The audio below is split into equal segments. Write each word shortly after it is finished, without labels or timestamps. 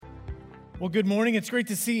Well, good morning. It's great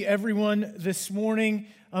to see everyone this morning.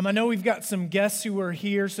 I know we've got some guests who are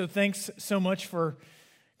here, so thanks so much for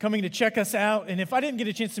coming to check us out. And if I didn't get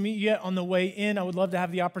a chance to meet you yet on the way in, I would love to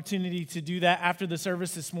have the opportunity to do that after the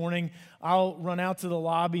service this morning. I'll run out to the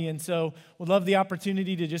lobby, and so would love the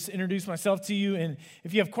opportunity to just introduce myself to you. And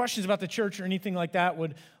if you have questions about the church or anything like that,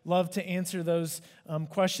 would love to answer those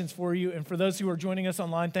questions for you. And for those who are joining us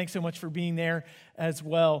online, thanks so much for being there as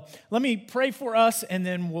well. Let me pray for us, and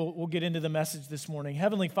then we'll get into the message this morning.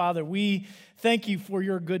 Heavenly Father, we thank you for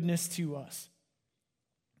your goodness to us.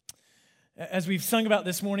 As we've sung about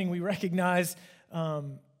this morning, we recognize,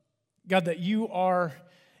 God, that you are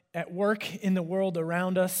at work in the world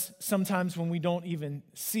around us, sometimes when we don't even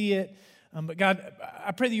see it. But God,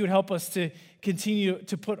 I pray that you would help us to continue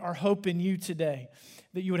to put our hope in you today,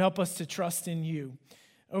 that you would help us to trust in you.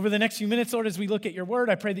 Over the next few minutes, Lord, as we look at your word,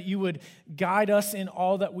 I pray that you would guide us in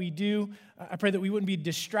all that we do. I pray that we wouldn't be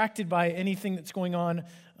distracted by anything that's going on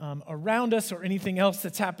around us or anything else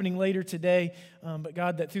that's happening later today. But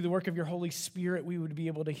God, that through the work of your Holy Spirit, we would be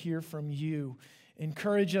able to hear from you.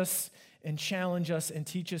 Encourage us and challenge us and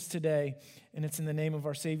teach us today. And it's in the name of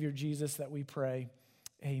our Savior Jesus that we pray.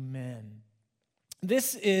 Amen.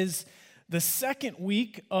 This is the second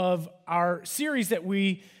week of our series that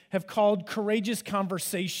we have called Courageous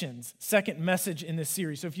Conversations, second message in this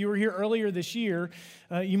series. So if you were here earlier this year,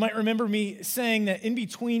 you might remember me saying that in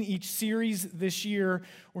between each series this year,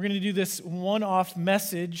 we're going to do this one-off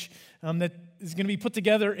message that is going to be put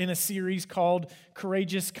together in a series called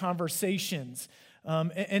Courageous Conversations.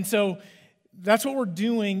 And so that's what we're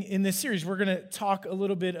doing in this series. We're going to talk a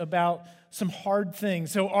little bit about some hard things.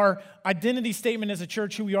 So our identity statement as a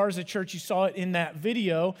church, who we are as a church, you saw it in that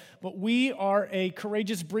video, but we are a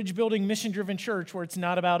courageous, bridge-building, mission-driven church where it's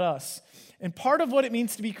not about us. And part of what it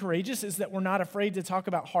means to be courageous is that we're not afraid to talk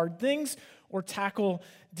about hard things or tackle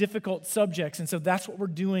difficult subjects. And so that's what we're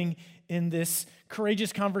doing in this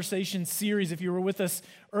Courageous Conversation series. If you were with us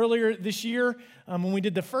earlier this year, when we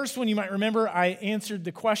did the first one, you might remember I answered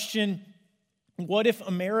the question, what if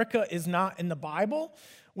America is not in the Bible?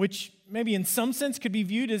 Which maybe in some sense could be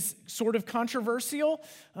viewed as sort of controversial.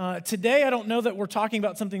 Today, I don't know that we're talking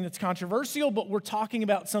about something that's controversial, but we're talking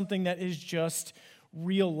about something that is just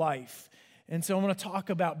real life. And so I'm going to talk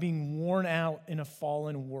about being worn out in a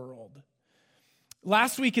fallen world.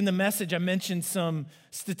 Last week in the message, I mentioned some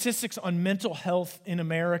statistics on mental health in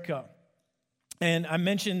America. And I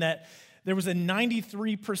mentioned that there was a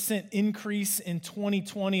 93% increase in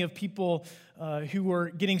 2020 of people who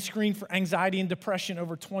were getting screened for anxiety and depression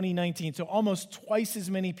over 2019. So almost twice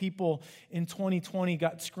as many people in 2020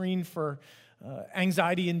 got screened for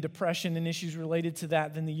anxiety and depression and issues related to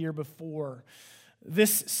that than the year before.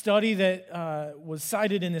 This study that was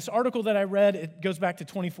cited in this article that I read, it goes back to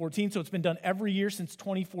 2014, so it's been done every year since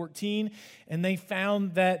 2014, and they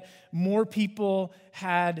found that more people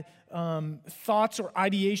had thoughts or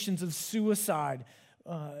ideations of suicide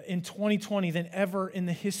in 2020 than ever in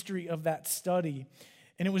the history of that study.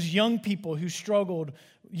 And it was young people who struggled,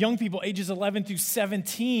 young people ages 11 through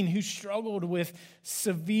 17 who struggled with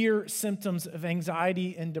severe symptoms of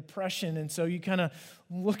anxiety and depression. And so you kind of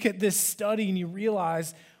look at this study and you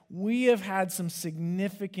realize we have had some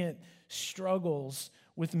significant struggles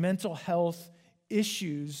with mental health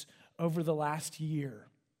issues over the last year.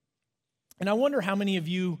 And I wonder how many of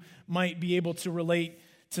you might be able to relate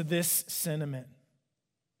to this sentiment.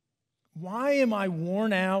 Why am I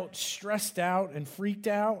worn out, stressed out, and freaked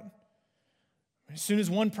out? As soon as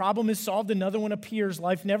one problem is solved, another one appears.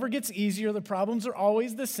 Life never gets easier. The problems are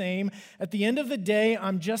always the same. At the end of the day,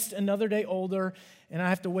 I'm just another day older, and I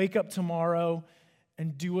have to wake up tomorrow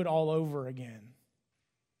and do it all over again.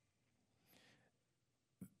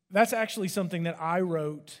 That's actually something that I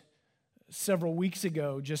wrote several weeks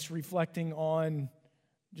ago, just reflecting on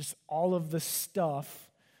just all of the stuff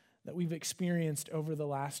that we've experienced over the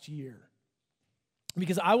last year.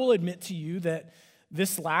 Because I will admit to you that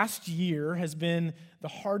this last year has been the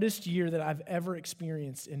hardest year that I've ever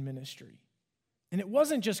experienced in ministry. And it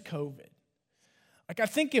wasn't just COVID. Like, I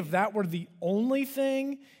think if that were the only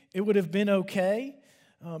thing, it would have been okay.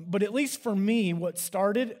 But at least for me, what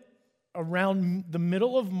started around the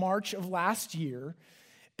middle of March of last year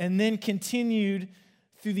and then continued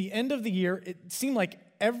through the end of the year, it seemed like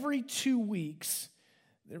every 2 weeks,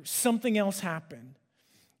 something else happened.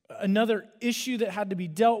 Another issue that had to be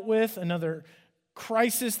dealt with, another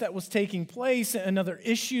crisis that was taking place, another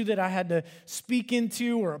issue that I had to speak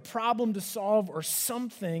into, or a problem to solve, or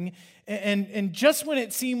something. And just when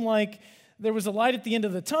it seemed like there was a light at the end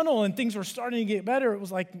of the tunnel and things were starting to get better, it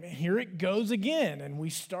was like, here it goes again, and we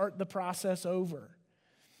start the process over.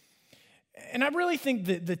 And I really think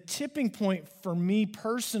that the tipping point for me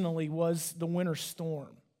personally was the winter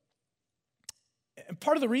storm. And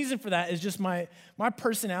part of the reason for that is just my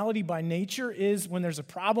personality by nature is when there's a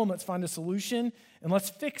problem, let's find a solution and let's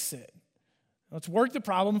fix it. Let's work the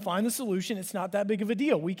problem, find the solution. It's not that big of a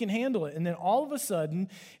deal. We can handle it. And then all of a sudden,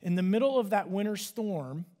 in the middle of that winter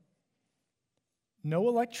storm, no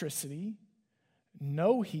electricity,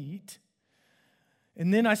 no heat.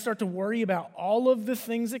 And then I start to worry about all of the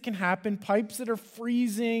things that can happen, pipes that are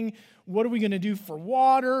freezing. What are we going to do for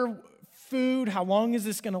water, food? How long is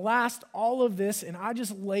this going to last? All of this. And I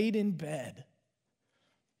just laid in bed,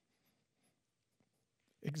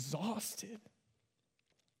 exhausted.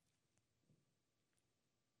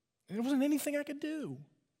 There wasn't anything I could do.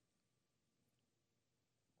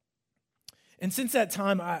 And since that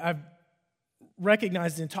time, I've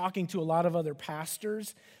recognized in talking to a lot of other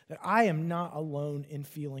pastors that I am not alone in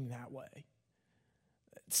feeling that way.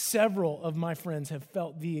 Several of my friends have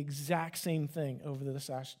felt the exact same thing over this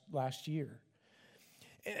last year.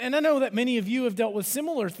 And I know that many of you have dealt with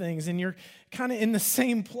similar things, and you're kind of in the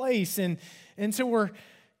same place. And so we're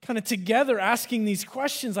kind of together asking these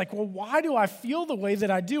questions like, well, why do I feel the way that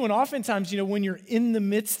I do? And oftentimes, when you're in the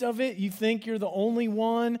midst of it, you think you're the only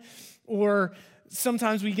one, or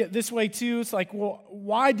sometimes we get this way too. It's like, well,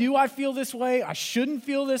 why do I feel this way? I shouldn't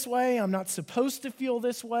feel this way. I'm not supposed to feel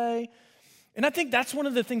this way. And I think that's one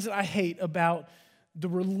of the things that I hate about the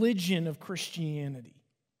religion of Christianity.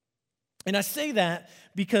 And I say that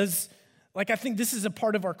because, I think this is a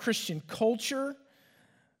part of our Christian culture,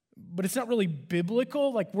 but it's not really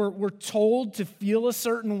biblical. We're told to feel a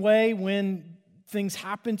certain way when things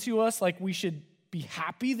happen to us, like we should be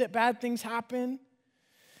happy that bad things happen.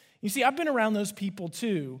 You see, I've been around those people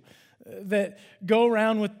too, that go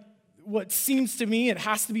around with what seems to me it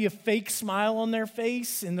has to be a fake smile on their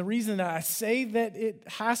face. And the reason that I say that it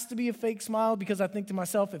has to be a fake smile, because I think to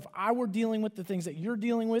myself, if I were dealing with the things that you're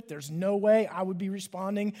dealing with, there's no way I would be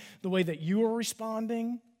responding the way that you are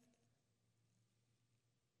responding.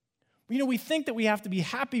 We think that we have to be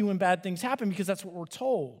happy when bad things happen because that's what we're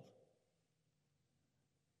told.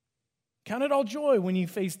 Count it all joy when you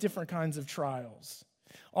face different kinds of trials.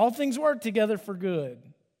 All things work together for good.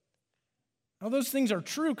 Now, those things are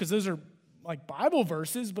true because those are like Bible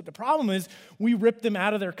verses, but the problem is we rip them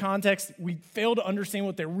out of their context. We fail to understand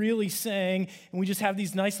what they're really saying, and we just have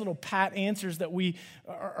these nice little pat answers that we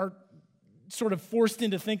are sort of forced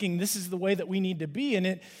into thinking this is the way that we need to be,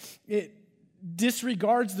 and it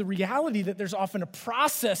disregards the reality that there's often a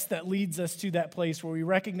process that leads us to that place where we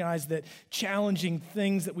recognize that challenging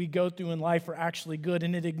things that we go through in life are actually good.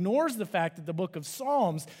 And it ignores the fact that the book of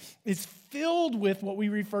Psalms is filled with what we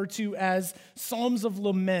refer to as psalms of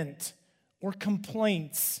lament or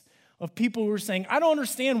complaints of people who are saying, I don't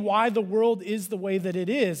understand why the world is the way that it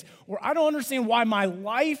is, or I don't understand why my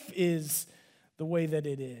life is the way that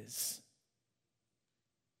it is.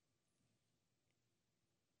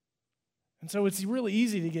 And so it's really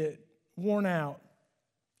easy to get worn out,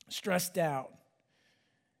 stressed out,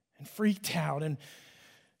 and freaked out. And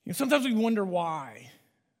sometimes we wonder why.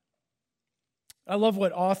 I love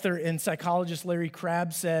what author and psychologist Larry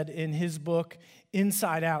Crabb said in his book,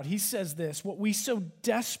 Inside Out. He says this: what we so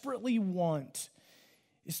desperately want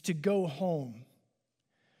is to go home.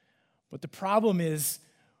 But the problem is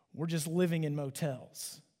we're just living in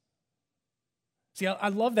motels. See, I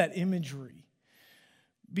love that imagery.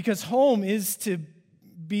 Because home is to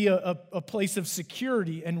be a place of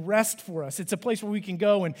security and rest for us. It's a place where we can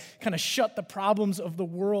go and kind of shut the problems of the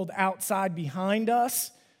world outside behind us.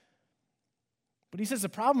 But he says the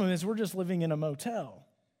problem is we're just living in a motel.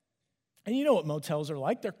 And you know what motels are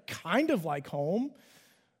like. They're kind of like home,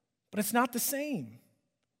 but it's not the same.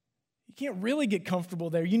 You can't really get comfortable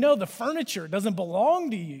there. The furniture doesn't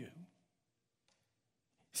belong to you.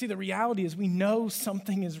 See, the reality is we know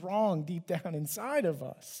something is wrong deep down inside of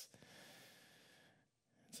us.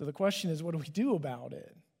 So the question is, what do we do about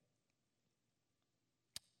it?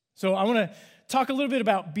 So I want to talk a little bit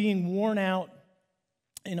about being worn out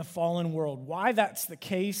in a fallen world, why that's the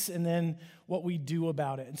case, and then what we do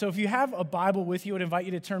about it. And so if you have a Bible with you, I would invite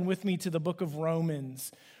you to turn with me to the book of Romans.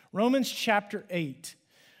 Romans chapter 8.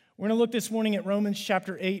 We're going to look this morning at Romans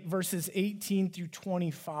chapter 8, verses 18 through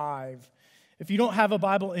 25. If you don't have a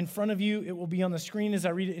Bible in front of you, it will be on the screen as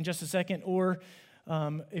I read it in just a second. Or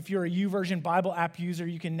if you're a YouVersion Bible app user,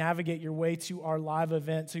 you can navigate your way to our live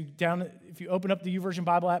event. So if you open up the YouVersion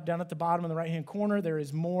Bible app, down at the bottom in the right-hand corner, there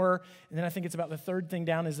is more. And then I think it's about the third thing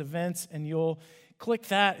down is events. And you'll click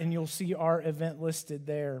that and you'll see our event listed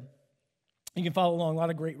there. You can follow along, a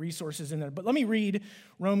lot of great resources in there. But let me read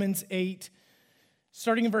Romans 8,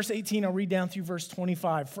 Starting in verse 18, I'll read down through verse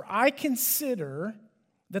 25. For I consider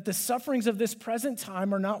that the sufferings of this present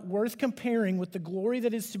time are not worth comparing with the glory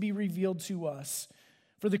that is to be revealed to us.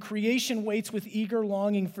 For the creation waits with eager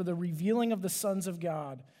longing for the revealing of the sons of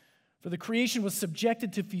God. For the creation was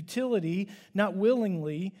subjected to futility, not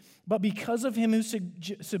willingly, but because of him who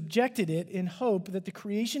subjected it, in hope that the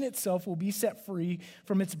creation itself will be set free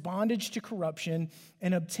from its bondage to corruption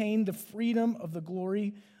and obtain the freedom of the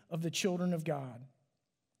glory of the children of God.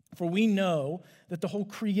 For we know that the whole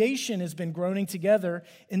creation has been groaning together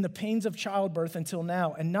in the pains of childbirth until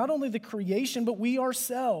now. And not only the creation, but we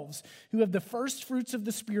ourselves, who have the first fruits of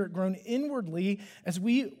the Spirit, groan inwardly as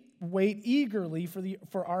we wait eagerly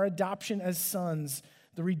for our adoption as sons,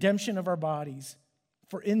 the redemption of our bodies.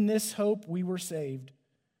 For in this hope we were saved.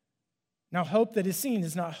 Now hope that is seen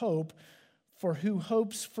is not hope, for who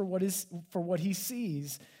hopes for what he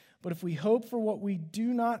sees? But if we hope for what we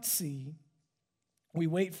do not see, we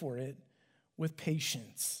wait for it with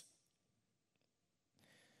patience.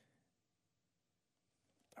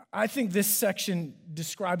 I think this section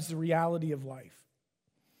describes the reality of life.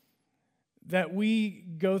 That we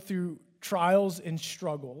go through trials and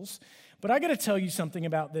struggles. But I got to tell you something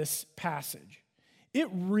about this passage. It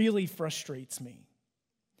really frustrates me.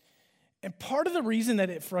 And part of the reason that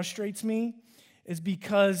it frustrates me is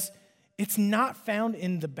because it's not found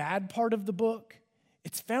in the bad part of the book.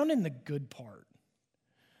 It's found in the good part.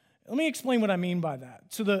 Let me explain what I mean by that.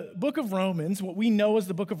 So the book of Romans, what we know as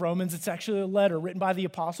the book of Romans, it's actually a letter written by the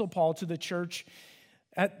Apostle Paul to the church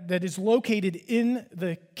that is located in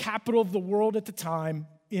the capital of the world at the time,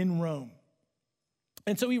 in Rome.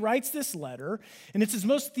 And so he writes this letter, and it's his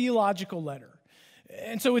most theological letter.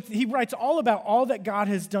 And so he writes all about all that God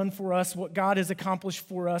has done for us, what God has accomplished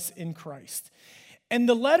for us in Christ. And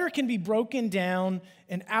the letter can be broken down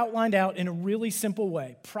and outlined out in a really simple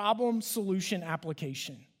way: problem, solution,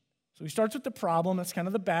 application. So he starts with the problem, that's kind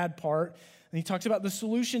of the bad part, and he talks about the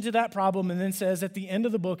solution to that problem and then says at the end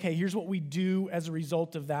of the book, hey, here's what we do as a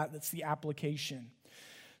result of that. That's the application.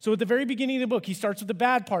 So at the very beginning of the book, he starts with the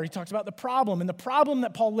bad part. He talks about the problem, and the problem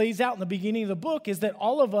that Paul lays out in the beginning of the book is that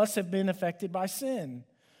all of us have been affected by sin.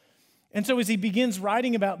 And so as he begins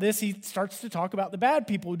writing about this, he starts to talk about the bad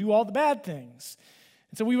people who do all the bad things.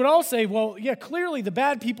 And so we would all say, well, yeah, clearly the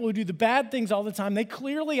bad people who do the bad things all the time, they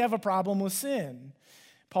clearly have a problem with sin.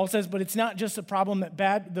 Paul says, but it's not just a problem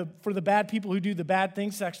for the bad people who do the bad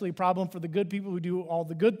things. It's actually a problem for the good people who do all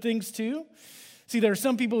the good things too. See, there are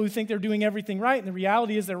some people who think they're doing everything right, and the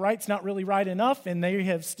reality is their right's not really right enough, and they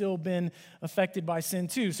have still been affected by sin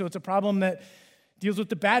too. So it's a problem that deals with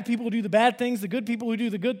the bad people who do the bad things, the good people who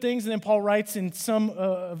do the good things. And then Paul writes, and some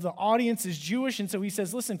of the audience is Jewish. And so he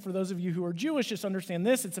says, listen, for those of you who are Jewish, just understand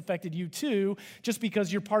this. It's affected you too. Just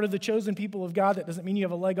because you're part of the chosen people of God, that doesn't mean you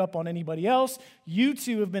have a leg up on anybody else. You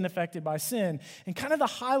too have been affected by sin. And kind of the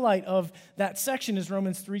highlight of that section is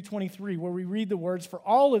Romans 3:23, where we read the words, for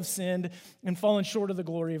all have sinned and fallen short of the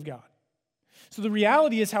glory of God. So the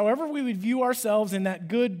reality is, however we would view ourselves in that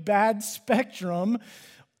good-bad spectrum,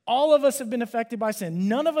 all of us have been affected by sin.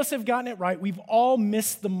 None of us have gotten it right. We've all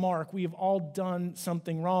missed the mark. We have all done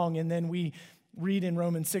something wrong. And then we read in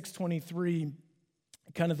Romans 6:23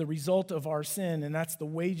 kind of the result of our sin, and that's the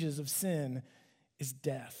wages of sin is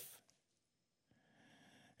death.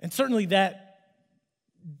 And certainly that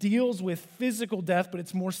deals with physical death, but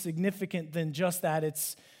it's more significant than just that.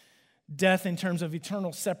 It's death in terms of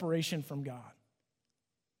eternal separation from God.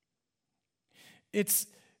 It's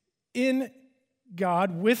in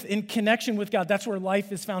God, in connection with God. That's where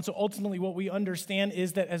life is found. So ultimately what we understand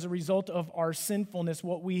is that as a result of our sinfulness,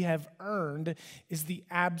 what we have earned is the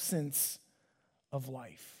absence of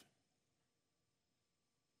life.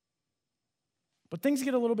 But things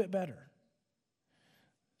get a little bit better.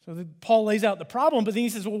 So Paul lays out the problem, but then he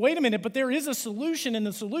says, well, wait a minute, but there is a solution, and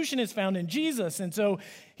the solution is found in Jesus. And so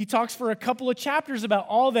he talks for a couple of chapters about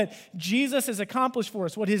all that Jesus has accomplished for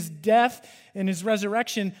us, what his death and his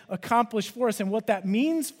resurrection accomplished for us, and what that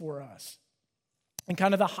means for us. And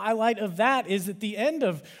kind of the highlight of that is at the end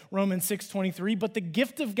of Romans 6:23, but the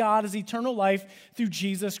gift of God is eternal life through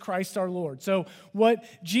Jesus Christ our Lord. So what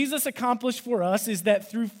Jesus accomplished for us is that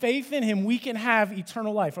through faith in him, we can have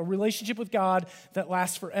eternal life, a relationship with God that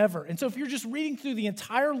lasts forever. And so if you're just reading through the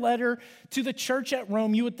entire letter to the church at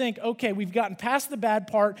Rome, you would think, okay, we've gotten past the bad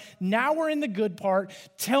part. Now we're in the good part.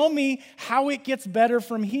 Tell me how it gets better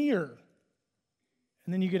from here.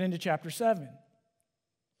 And then you get into chapter 7.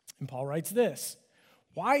 And Paul writes this.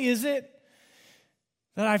 Why is it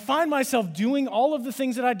that I find myself doing all of the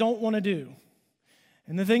things that I don't want to do?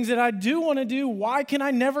 And the things that I do want to do, why can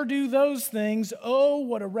I never do those things? Oh,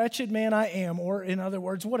 what a wretched man I am. Or in other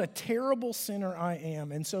words, what a terrible sinner I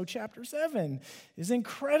am. And so chapter 7 is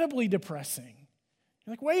incredibly depressing.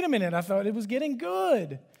 You're like, wait a minute, I thought it was getting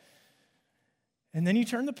good. And then you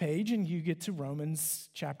turn the page and you get to Romans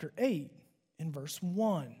chapter 8 in verse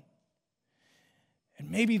 1. And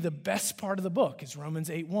maybe the best part of the book is Romans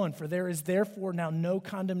 8:1. For there is therefore now no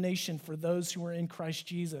condemnation for those who are in Christ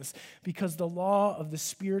Jesus, because the law of the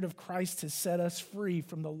Spirit of Christ has set us free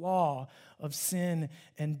from the law of sin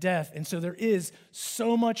and death. And so there is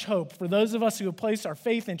so much hope for those of us who have placed our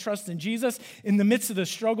faith and trust in Jesus in the midst of the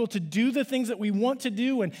struggle to do the things that we want to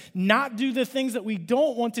do and not do the things that we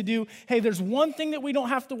don't want to do. Hey, there's one thing that we don't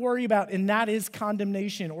have to worry about, and that is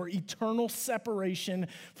condemnation or eternal separation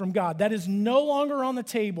from God. That is no longer on the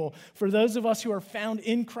table for those of us who are found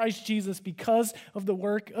in Christ Jesus because of the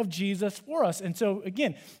work of Jesus for us. And so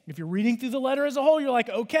again, if you're reading through the letter as a whole, you're like,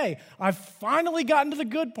 okay, I've finally gotten to the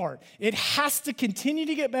good part. It has to continue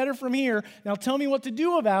to get better from here. Now tell me what to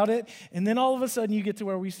do about it. And then all of a sudden you get to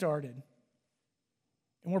where we started.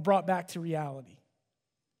 And we're brought back to reality.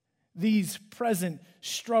 These present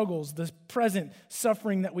struggles, the present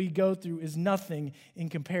suffering that we go through is nothing in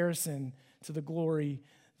comparison to the glory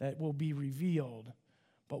that will be revealed.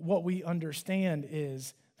 But what we understand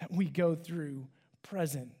is that we go through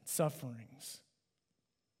present sufferings.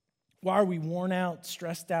 Why are we worn out,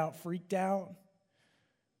 stressed out, freaked out?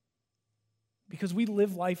 Because we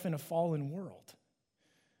live life in a fallen world.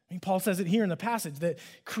 I mean, Paul says it here in the passage that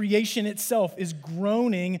creation itself is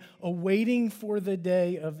groaning, awaiting for the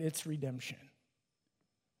day of its redemption.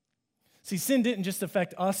 See, sin didn't just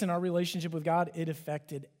affect us and our relationship with God, it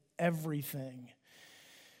affected everything.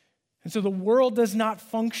 And so the world does not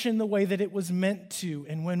function the way that it was meant to.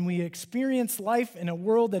 And when we experience life in a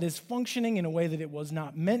world that is functioning in a way that it was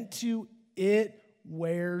not meant to, it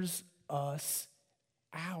wears us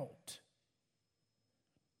out.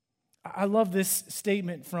 I love this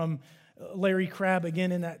statement from Larry Crabb,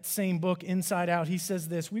 again in that same book, Inside Out. He says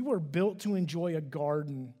this: we were built to enjoy a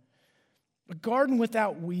garden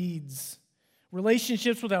without weeds,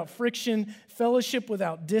 relationships without friction, fellowship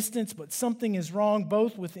without distance, but something is wrong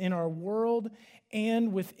both within our world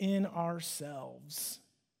and within ourselves.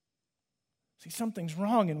 See, something's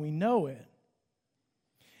wrong and we know it.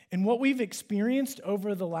 And what we've experienced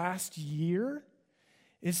over the last year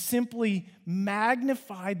is simply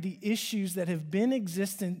magnified the issues that have been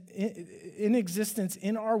in existence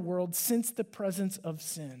in our world since the presence of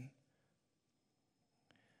sin.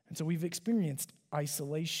 And so we've experienced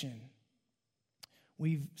isolation.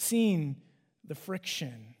 We've seen the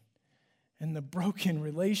friction and the broken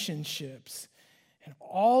relationships and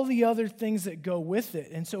all the other things that go with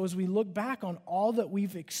it. And so as we look back on all that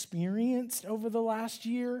we've experienced over the last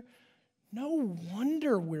year, no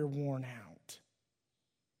wonder we're worn out.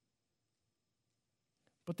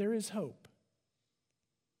 But there is hope.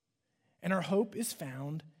 And our hope is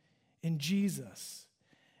found in Jesus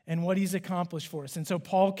and what he's accomplished for us. And so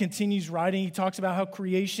Paul continues writing. He talks about how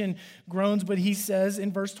creation groans, but he says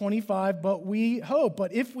in verse 25, but we hope.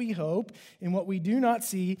 But if we hope in what we do not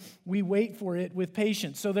see, we wait for it with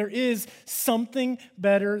patience. So there is something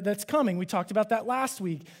better that's coming. We talked about that last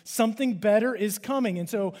week. Something better is coming. And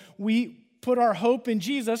so we put our hope in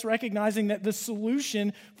Jesus, recognizing that the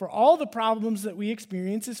solution for all the problems that we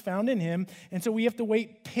experience is found in him. And so we have to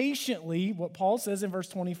wait patiently, what Paul says in verse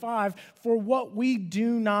 25, for what we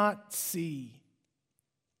do not see.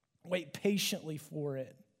 Wait patiently for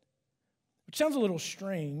it. Which sounds a little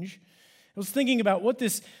strange. I was thinking about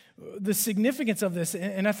the significance of this,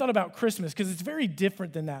 and I thought about Christmas, because it's very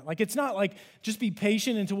different than that. Like, it's not like just be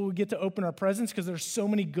patient until we get to open our presents, because there's so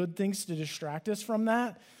many good things to distract us from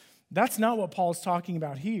that. That's not what Paul's talking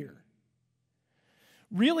about here.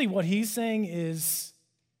 Really, what he's saying is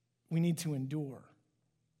we need to endure.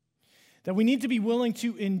 That we need to be willing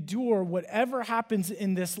to endure whatever happens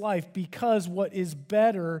in this life, because what is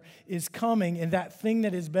better is coming, and that thing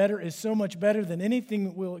that is better is so much better than anything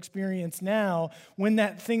that we'll experience now. When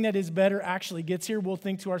that thing that is better actually gets here, we'll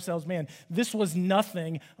think to ourselves, man, this was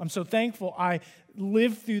nothing. I'm so thankful I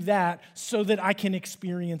lived through that so that I can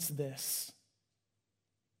experience this.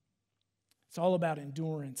 It's all about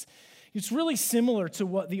endurance. It's really similar to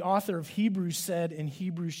what the author of Hebrews said in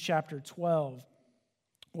Hebrews chapter 12,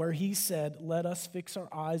 where he said, let us fix our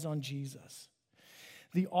eyes on Jesus,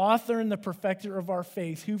 the author and the perfecter of our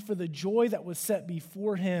faith, who for the joy that was set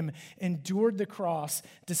before him endured the cross,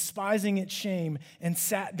 despising its shame, and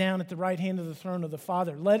sat down at the right hand of the throne of the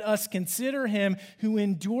Father. Let us consider him who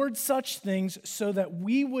endured such things so that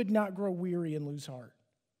we would not grow weary and lose heart.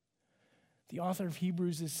 The author of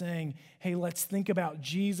Hebrews is saying, hey, let's think about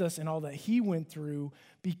Jesus and all that he went through,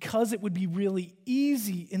 because it would be really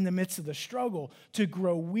easy in the midst of the struggle to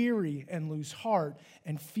grow weary and lose heart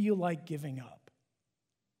and feel like giving up.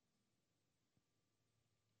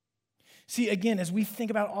 See, again, as we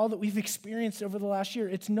think about all that we've experienced over the last year,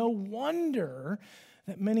 it's no wonder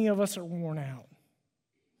that many of us are worn out.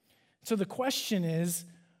 So the question is,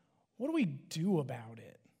 what do we do about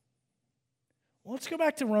it? Well, let's go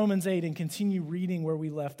back to Romans 8 and continue reading where we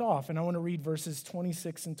left off. And I want to read verses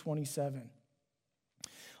 26 and 27.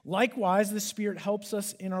 Likewise, the Spirit helps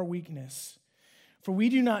us in our weakness. For we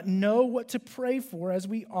do not know what to pray for as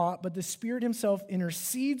we ought, but the Spirit himself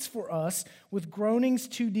intercedes for us with groanings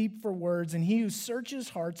too deep for words. And he who searches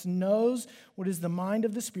hearts knows what is the mind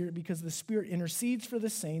of the Spirit, because the Spirit intercedes for the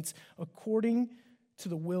saints according to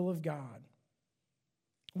the will of God.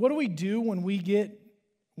 What do we do when we get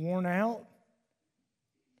worn out?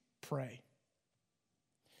 Pray.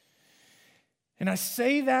 And I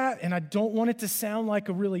say that, and I don't want it to sound like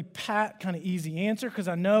a really pat, kind of easy answer, because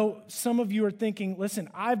I know some of you are thinking, listen,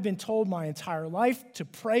 I've been told my entire life to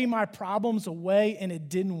pray my problems away, and it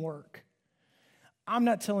didn't work. I'm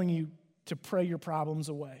not telling you to pray your problems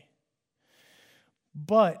away.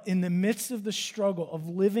 But in the midst of the struggle of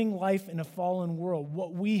living life in a fallen world,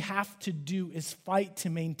 what we have to do is fight to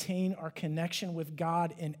maintain our connection with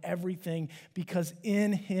God in everything, because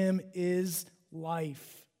in him is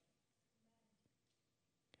life.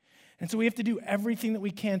 And so we have to do everything that we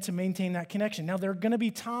can to maintain that connection. Now, there are going to be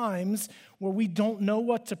times where we don't know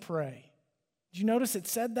what to pray. Did you notice it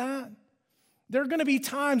said that? There are going to be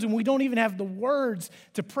times when we don't even have the words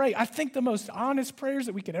to pray. I think the most honest prayers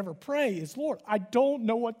that we could ever pray is, Lord, I don't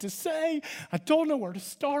know what to say. I don't know where to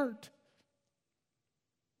start.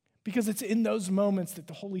 Because it's in those moments that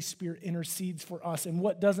the Holy Spirit intercedes for us, and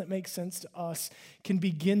what doesn't make sense to us can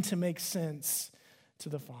begin to make sense to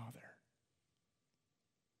the Father.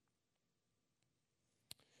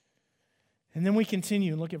 And then we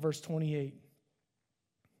continue and look at verse 28.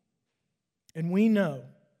 And we know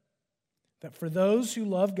that for those who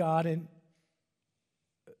love God, and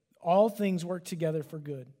all things work together for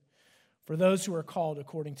good, for those who are called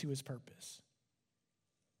according to his purpose.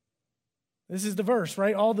 This is the verse,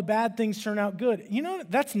 right? All the bad things turn out good. You know,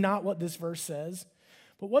 that's not what this verse says.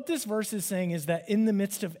 But what this verse is saying is that in the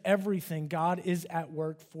midst of everything, God is at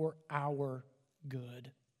work for our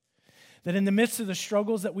good. That in the midst of the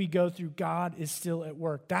struggles that we go through, God is still at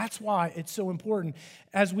work. That's why it's so important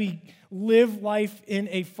as we live life in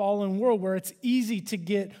a fallen world where it's easy to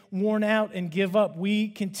get worn out and give up. We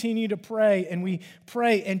continue to pray, and we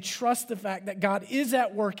pray and trust the fact that God is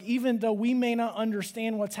at work, even though we may not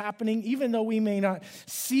understand what's happening, even though we may not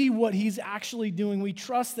see what he's actually doing. We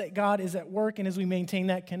trust that God is at work, and as we maintain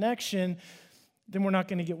that connection, then we're not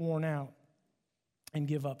going to get worn out and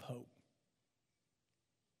give up hope.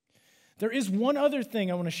 There is one other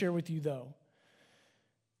thing I want to share with you, though.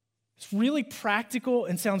 It's really practical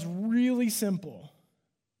and sounds really simple,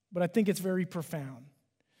 but I think it's very profound.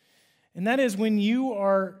 And that is when you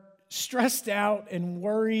are stressed out and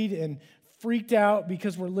worried and freaked out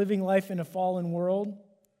because we're living life in a fallen world,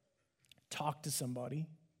 talk to somebody.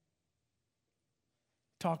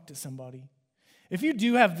 Talk to somebody. If you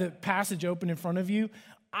do have the passage open in front of you,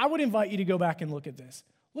 I would invite you to go back and look at this.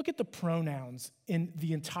 Look at the pronouns in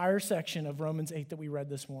the entire section of Romans 8 that we read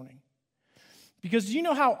this morning. Because do you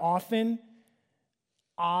know how often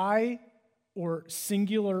I or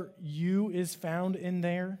singular you is found in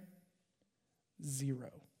there? 0.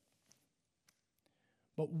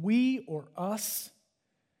 But we or us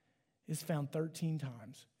is found 13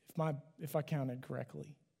 times, if I counted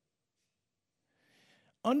correctly.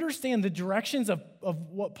 Understand the directions of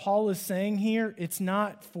what Paul is saying here. It's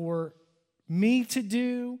not for me to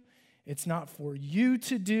do. It's not for you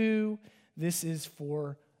to do. This is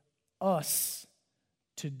for us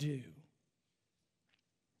to do.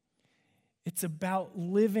 It's about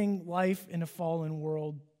living life in a fallen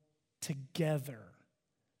world together.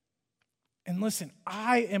 And listen,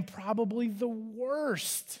 I am probably the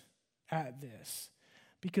worst at this,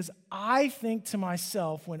 because I think to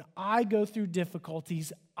myself, when I go through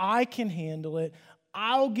difficulties, I can handle it.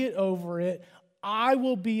 I'll get over it. I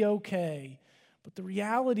will be okay. But the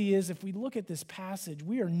reality is, if we look at this passage,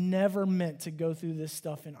 we are never meant to go through this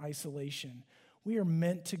stuff in isolation. We are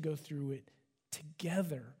meant to go through it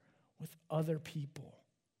together with other people.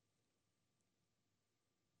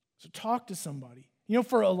 So talk to somebody. You know,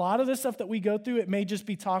 for a lot of the stuff that we go through, it may just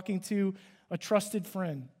be talking to a trusted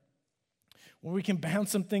friend where we can bounce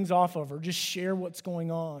some things off of or just share what's going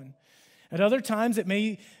on. At other times, it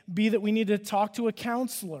may be that we need to talk to a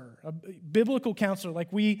counselor, a biblical counselor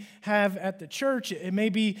like we have at the church. It may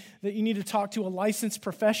be that you need to talk to a licensed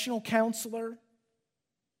professional counselor.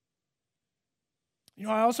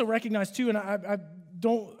 I also recognize too, and I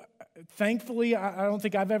don't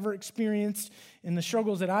think I've ever experienced in the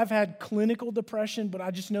struggles that I've had clinical depression, but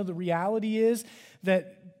I just know the reality is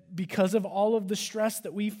that because of all of the stress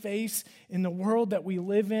that we face in the world that we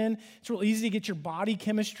live in, it's real easy to get your body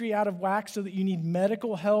chemistry out of whack so that you need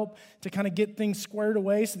medical help to kind of get things squared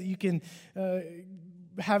away so that you can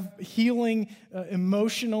have healing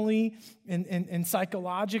emotionally and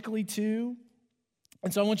psychologically too.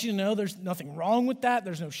 And so I want you to know there's nothing wrong with that.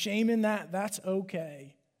 There's no shame in that. That's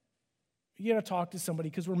okay. You got to talk to somebody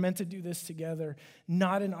because we're meant to do this together,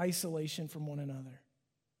 not in isolation from one another.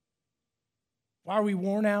 Why are we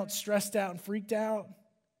worn out, stressed out, and freaked out?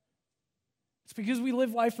 It's because we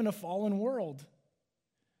live life in a fallen world.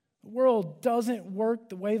 The world doesn't work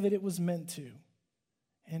the way that it was meant to,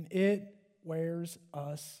 and it wears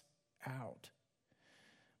us out.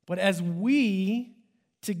 But as we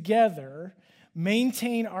together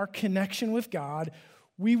maintain our connection with God,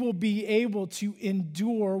 we will be able to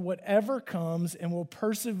endure whatever comes and will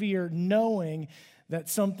persevere knowing that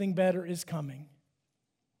something better is coming.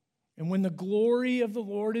 And when the glory of the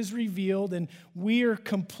Lord is revealed and we are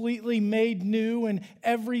completely made new and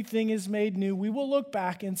everything is made new, we will look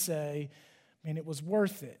back and say, man, it was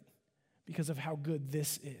worth it because of how good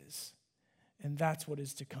this is. And that's what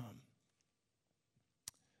is to come.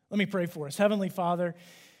 Let me pray for us. Heavenly Father,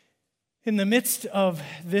 in the midst of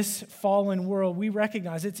this fallen world, we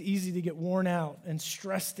recognize it's easy to get worn out and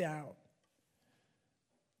stressed out.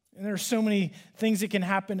 And there are so many things that can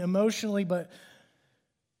happen emotionally, but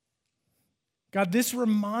God, this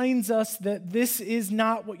reminds us that this is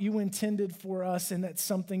not what you intended for us and that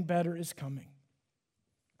something better is coming.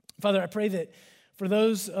 Father, I pray that for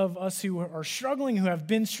those of us who are struggling, who have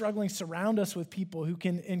been struggling, surround us with people who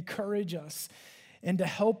can encourage us and to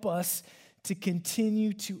help us to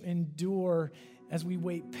continue to endure as we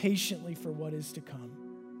wait patiently for what is to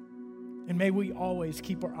come. And may we always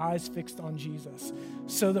keep our eyes fixed on Jesus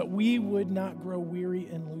so that we would not grow weary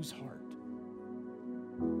and lose heart.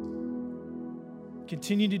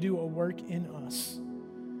 Continue to do a work in us.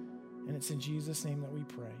 And it's in Jesus' name that we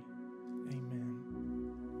pray. Amen.